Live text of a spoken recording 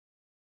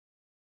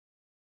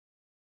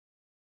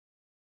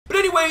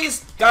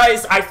anyways,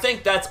 guys, I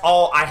think that's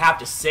all I have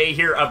to say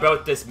here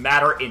about this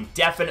matter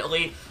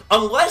indefinitely.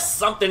 Unless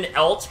something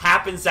else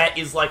happens that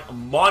is, like,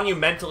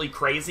 monumentally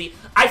crazy,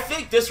 I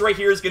think this right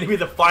here is going to be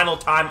the final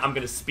time I'm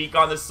going to speak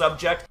on this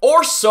subject.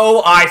 Or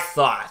so I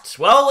thought.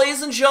 Well,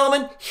 ladies and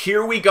gentlemen,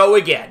 here we go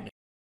again.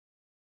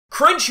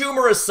 Cringe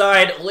humor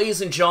aside,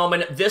 ladies and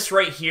gentlemen, this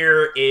right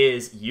here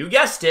is, you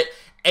guessed it,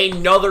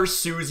 another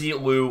Suzy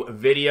Lu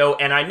video,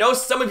 and I know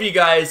some of you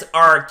guys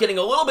are getting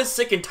a little bit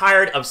sick and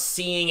tired of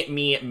seeing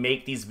me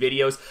make these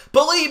videos.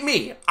 Believe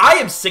me, I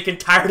am sick and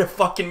tired of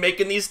fucking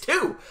making these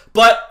too.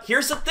 But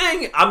here's the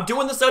thing, I'm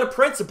doing this out of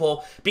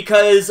principle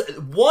because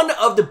one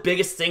of the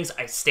biggest things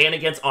I stand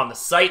against on the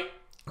site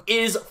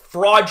is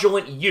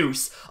fraudulent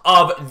use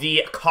of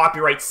the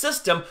copyright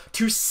system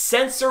to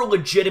censor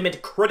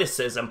legitimate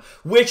criticism,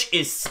 which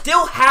is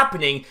still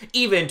happening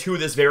even to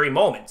this very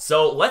moment.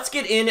 So let's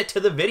get into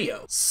the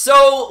video.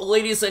 So,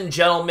 ladies and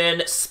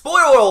gentlemen,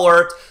 spoiler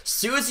alert,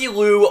 Suzy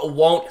Lu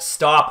won't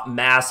stop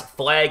mass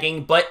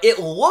flagging, but it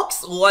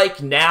looks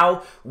like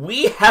now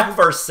we have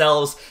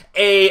ourselves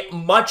a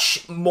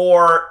much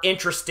more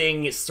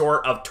interesting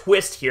sort of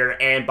twist here,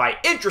 and by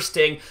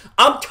interesting,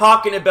 I'm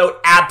talking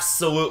about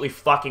absolutely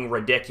fucking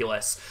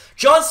ridiculous.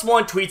 John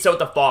Swan tweets out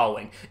the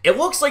following: "It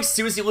looks like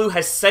Suzy Lu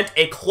has sent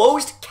a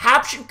closed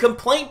caption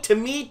complaint to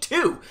me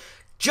too.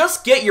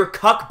 Just get your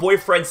cuck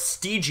boyfriend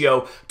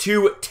Stegio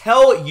to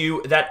tell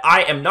you that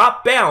I am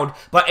not bound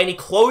by any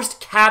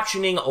closed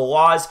captioning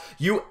laws,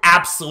 you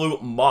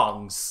absolute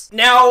mongs."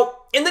 Now,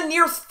 in the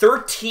near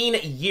 13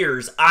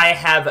 years I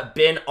have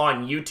been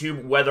on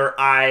YouTube, whether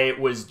I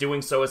was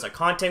doing so as a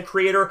content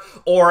creator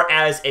or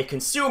as a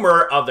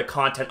consumer of the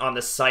content on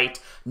the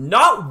site,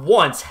 not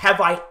once have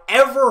I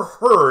ever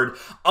heard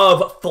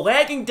of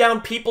flagging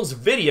down people's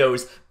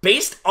videos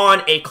based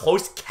on a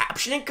closed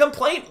captioning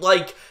complaint.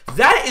 Like,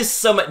 that is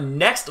some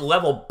next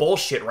level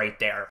bullshit right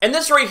there. And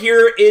this right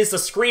here is the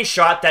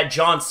screenshot that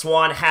John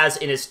Swan has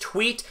in his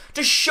tweet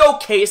to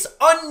showcase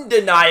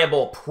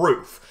undeniable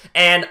proof.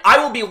 And I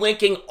will be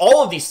linking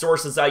all of these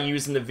sources I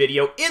use in the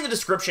video in the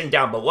description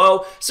down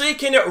below, so you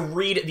can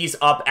read these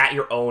up at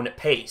your own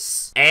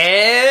pace.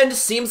 And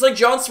seems like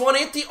John Swan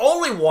ain't the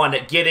only one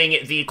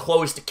getting the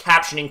closed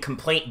captioning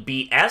complaint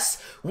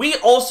BS. We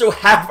also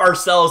have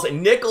ourselves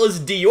Nicholas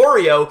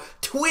Diorio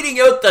tweeting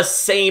out the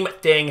same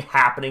thing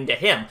happening to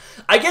him.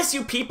 I guess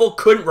you people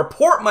couldn't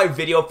report my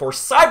video for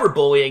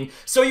cyberbullying,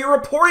 so you're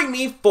reporting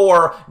me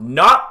for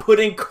not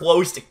putting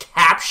closed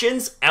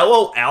captions,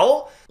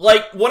 LOL?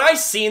 Like, when I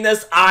seen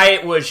this, I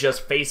was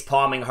just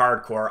facepalming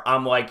hardcore.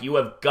 I'm like, you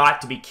have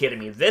got to be kidding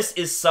me. This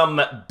is some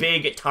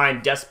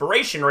big-time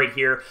desperation right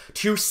here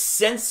to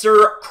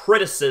censor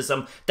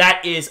criticism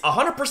that is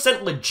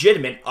 100%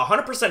 legitimate,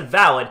 100%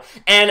 valid,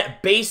 and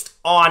based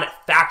on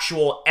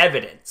factual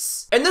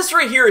evidence. And this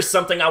right here is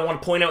something I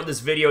want to point out in this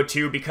video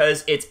too,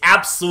 because it's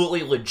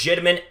absolutely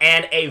legitimate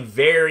and a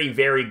very,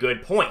 very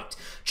good point.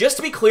 Just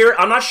to be clear,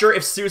 I'm not sure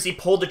if Suzy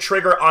pulled the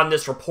trigger on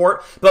this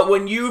report, but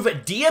when you've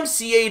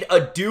DMCA'd a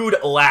dude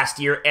last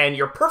year and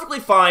you're perfectly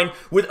fine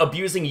with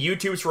abusing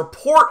YouTube's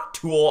report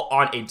tool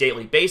on a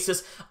daily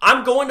basis,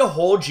 I'm going to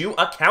hold you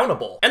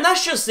accountable. And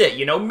that's just it,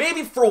 you know,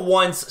 maybe for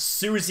once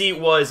Suzy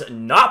was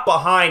not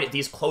behind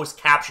these closed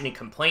captioning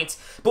complaints,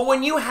 but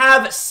when you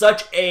have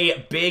such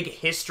a big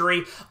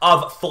history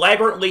of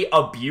flagrantly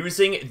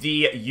abusing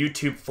the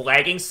YouTube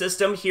flagging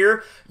system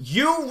here,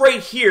 you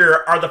right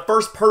here are the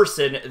first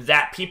person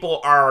that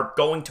people are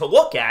going to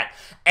look at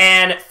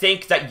and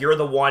think that you're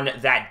the one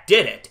that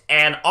did it.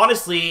 And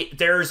honestly,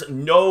 there's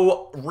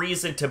no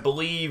reason to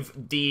believe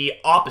the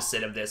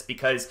opposite of this,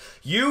 because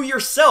you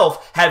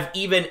yourself have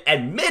even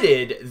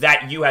admitted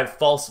that you have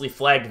falsely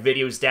flagged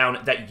videos down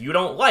that you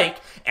don't like,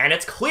 and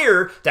it's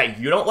clear that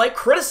you don't like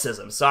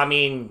criticism. So, I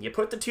mean, you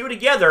put the two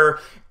together,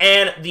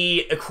 and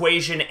the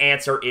equation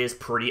answer is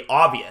pretty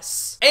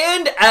obvious.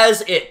 And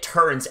as it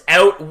turns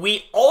out,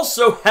 we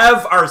also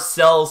have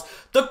ourselves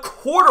the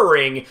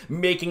Quartering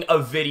making a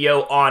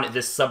video on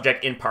this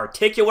subject in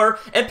particular,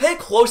 and pay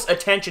close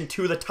attention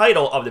to the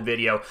title of the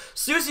video.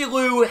 Suzy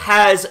Lu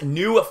has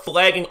new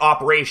flagging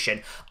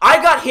operation.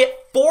 I got hit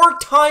 4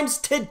 times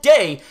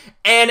today,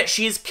 and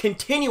she's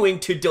continuing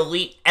to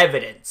delete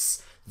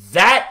evidence.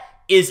 That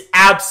is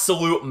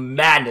absolute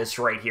madness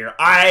right here.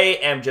 I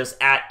am just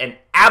at an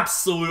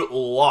absolute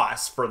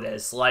loss for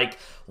this. Like,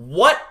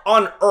 what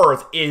on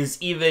earth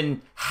is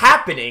even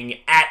happening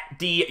at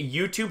the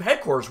YouTube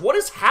headquarters? What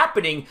is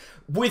happening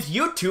with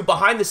YouTube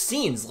behind the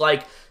scenes?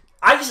 Like,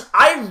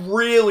 I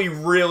really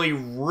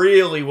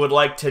would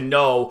like to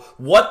know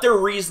what their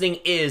reasoning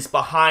is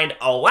behind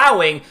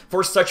allowing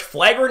for such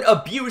flagrant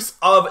abuse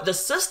of the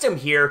system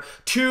here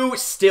to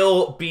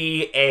still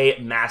be a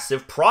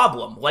massive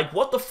problem. Like,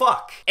 what the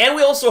fuck? And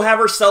we also have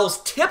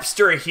ourselves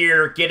Tipster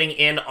here getting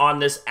in on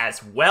this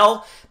as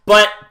well.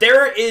 But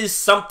there is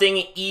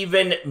something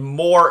even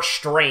more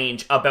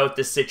strange about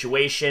this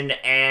situation,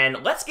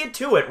 and let's get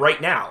to it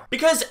right now.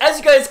 Because as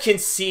you guys can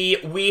see,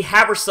 we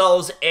have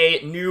ourselves a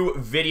new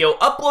video video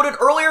uploaded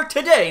earlier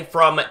today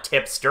from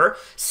Tipster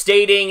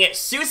stating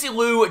Suzy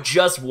Lu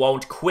just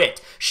won't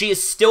quit. She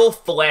is still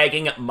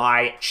flagging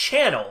my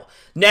channel.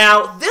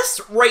 Now, this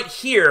right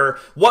here,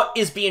 what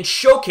is being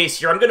showcased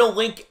here, I'm going to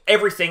link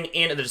everything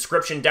in the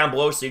description down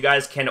below so you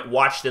guys can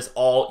watch this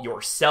all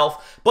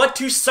yourself. But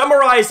to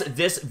summarize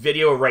this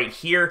video right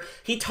here,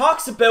 he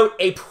talks about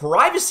a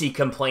privacy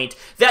complaint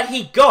that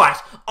he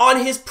got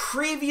on his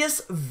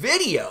previous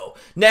video.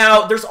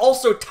 Now, there's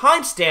also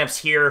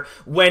timestamps here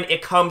when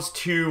it comes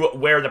to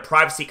where the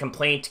privacy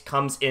complaint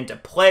comes into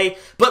play.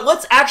 But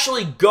let's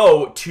actually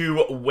go to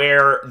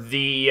where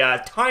the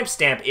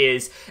timestamp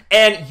is,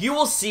 and you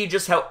will see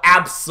just how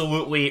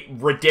absolutely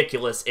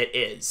ridiculous it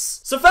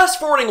is. So fast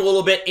forwarding a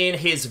little bit in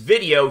his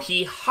video,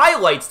 he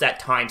highlights that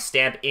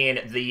timestamp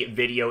in the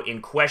video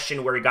in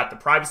question where he got the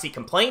privacy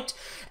complaint,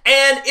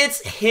 and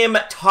it's him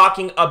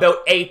talking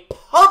about a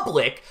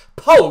public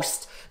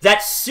post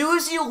that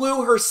Suzy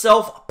Lu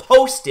herself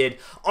posted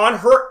on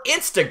her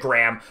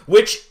Instagram,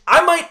 which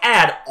I might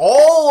add,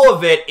 all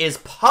of it is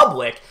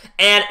public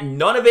and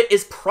none of it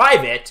is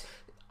private.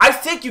 I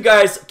think you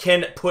guys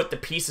can put the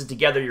pieces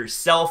together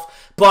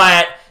yourself,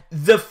 but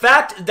the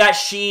fact that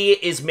she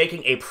is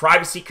making a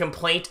privacy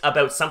complaint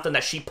about something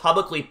that she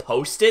publicly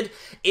posted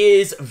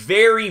is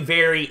very,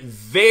 very,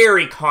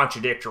 very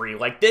contradictory.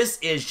 Like, this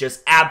is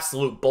just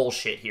absolute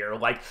bullshit here.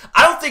 Like,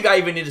 I don't think I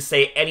even need to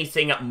say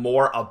anything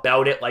more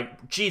about it.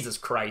 Like, Jesus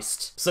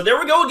Christ. So there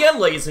we go again,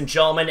 ladies and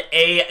gentlemen.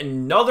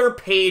 Another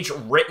page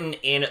written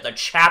in the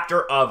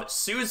chapter of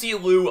Suzy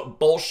Lu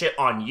bullshit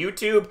on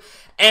YouTube.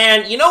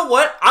 And you know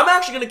what? I'm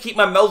actually going to keep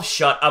my mouth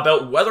shut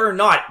about whether or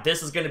not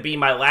this is going to be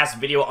my last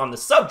video on the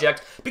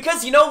subject,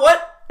 because you know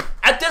what?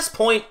 At this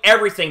point,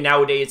 everything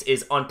nowadays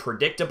is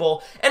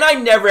unpredictable, and I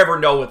never ever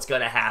know what's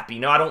gonna happen.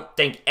 You know, I don't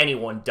think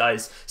anyone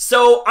does.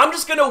 So I'm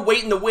just gonna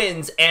wait in the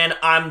winds, and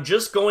I'm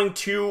just going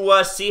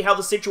to see how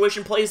the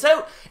situation plays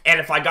out. And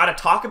if I gotta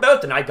talk about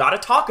it, then I gotta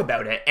talk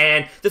about it.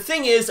 And the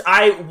thing is,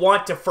 I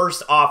want to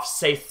first off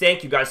say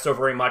thank you guys so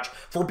very much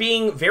for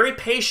being very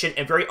patient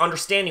and very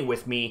understanding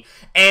with me,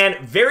 and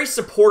very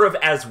supportive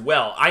as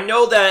well. I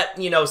know that,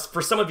 you know,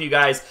 for some of you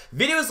guys,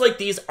 videos like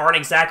these aren't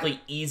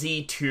exactly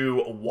easy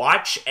to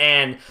watch, and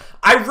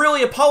I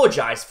really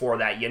apologize for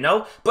that, you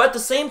know? But at the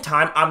same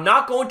time, I'm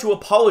not going to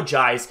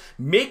apologize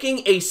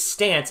making a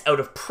stance out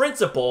of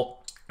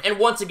principle, and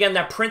once again,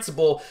 that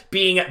principle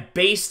being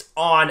based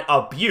on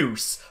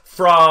abuse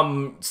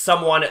from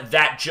someone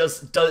that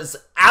just does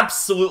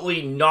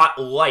absolutely not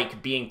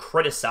like being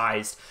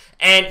criticized.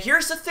 And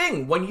here's the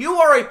thing, when you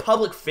are a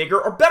public figure,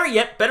 or better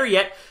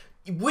yet,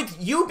 with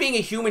you being a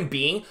human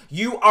being,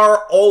 you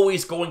are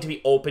always going to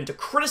be open to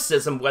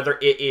criticism, whether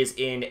it is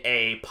in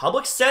a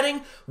public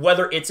setting,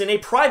 whether it's in a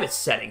private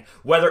setting,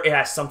 whether it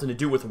has something to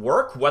do with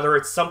work, whether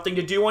it's something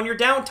to do on your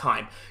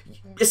downtime.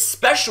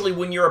 Especially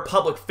when you're a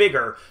public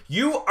figure,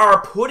 you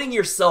are putting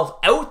yourself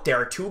out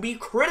there to be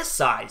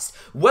criticized.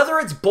 Whether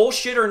it's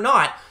bullshit or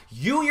not,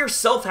 you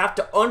yourself have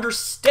to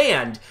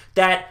understand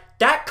that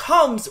that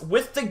comes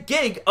with the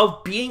gig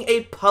of being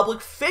a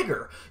public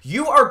figure.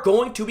 You are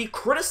going to be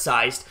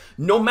criticized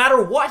no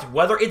matter what.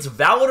 Whether it's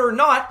valid or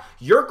not,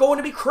 you're going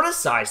to be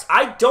criticized.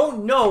 I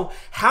don't know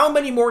how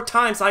many more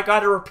times I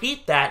gotta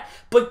repeat that,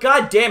 but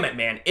god damn it,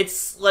 man.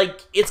 It's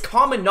like, it's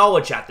common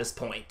knowledge at this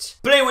point.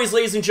 But anyways,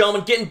 ladies and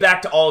gentlemen, getting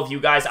back to all of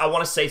you guys, I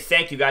want to say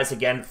thank you guys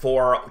again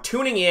for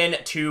tuning in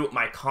to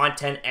my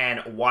content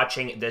and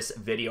watching this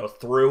video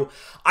through.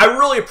 I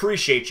really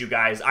appreciate you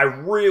guys. I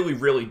really,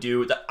 really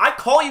do. I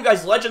call you guys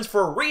legends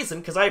for a reason,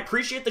 because I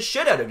appreciate the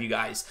shit out of you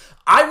guys.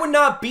 I would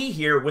not be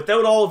here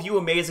without all of you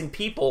amazing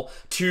people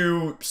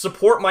to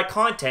support my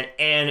content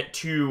and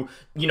to,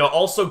 you know,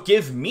 also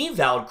give me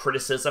valid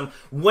criticism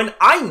when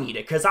I need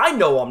it, because I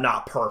know I'm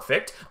not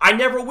perfect. I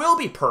never will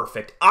be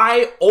perfect.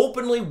 I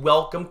openly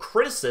welcome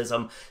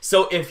criticism.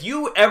 So if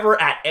you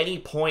ever at any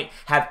point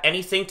have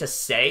anything to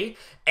say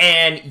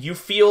and you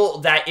feel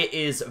that it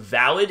is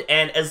valid,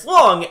 and as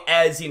long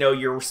as, you know,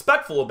 you're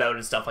respectful about it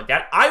and stuff like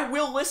that, I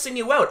will listen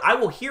you out. I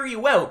will hear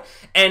you out,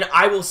 and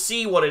I will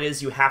see what it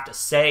is you have to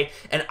say,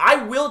 and I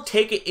will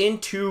take it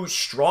into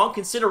strong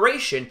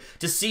consideration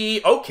to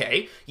see,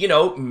 okay, you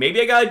know,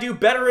 maybe I gotta do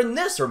better in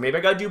this, or maybe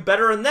I gotta do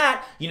better in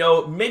that, you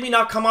know, maybe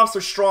not come off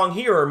so strong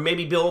here, or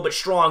maybe be a little bit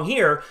strong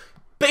here.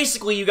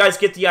 Basically, you guys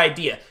get the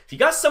idea. If you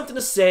got something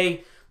to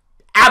say,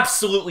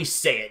 absolutely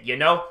say it, you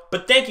know?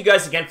 But thank you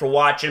guys again for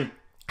watching.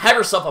 Have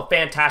yourself a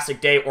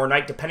fantastic day or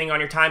night, depending on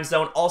your time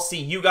zone. I'll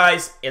see you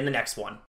guys in the next one.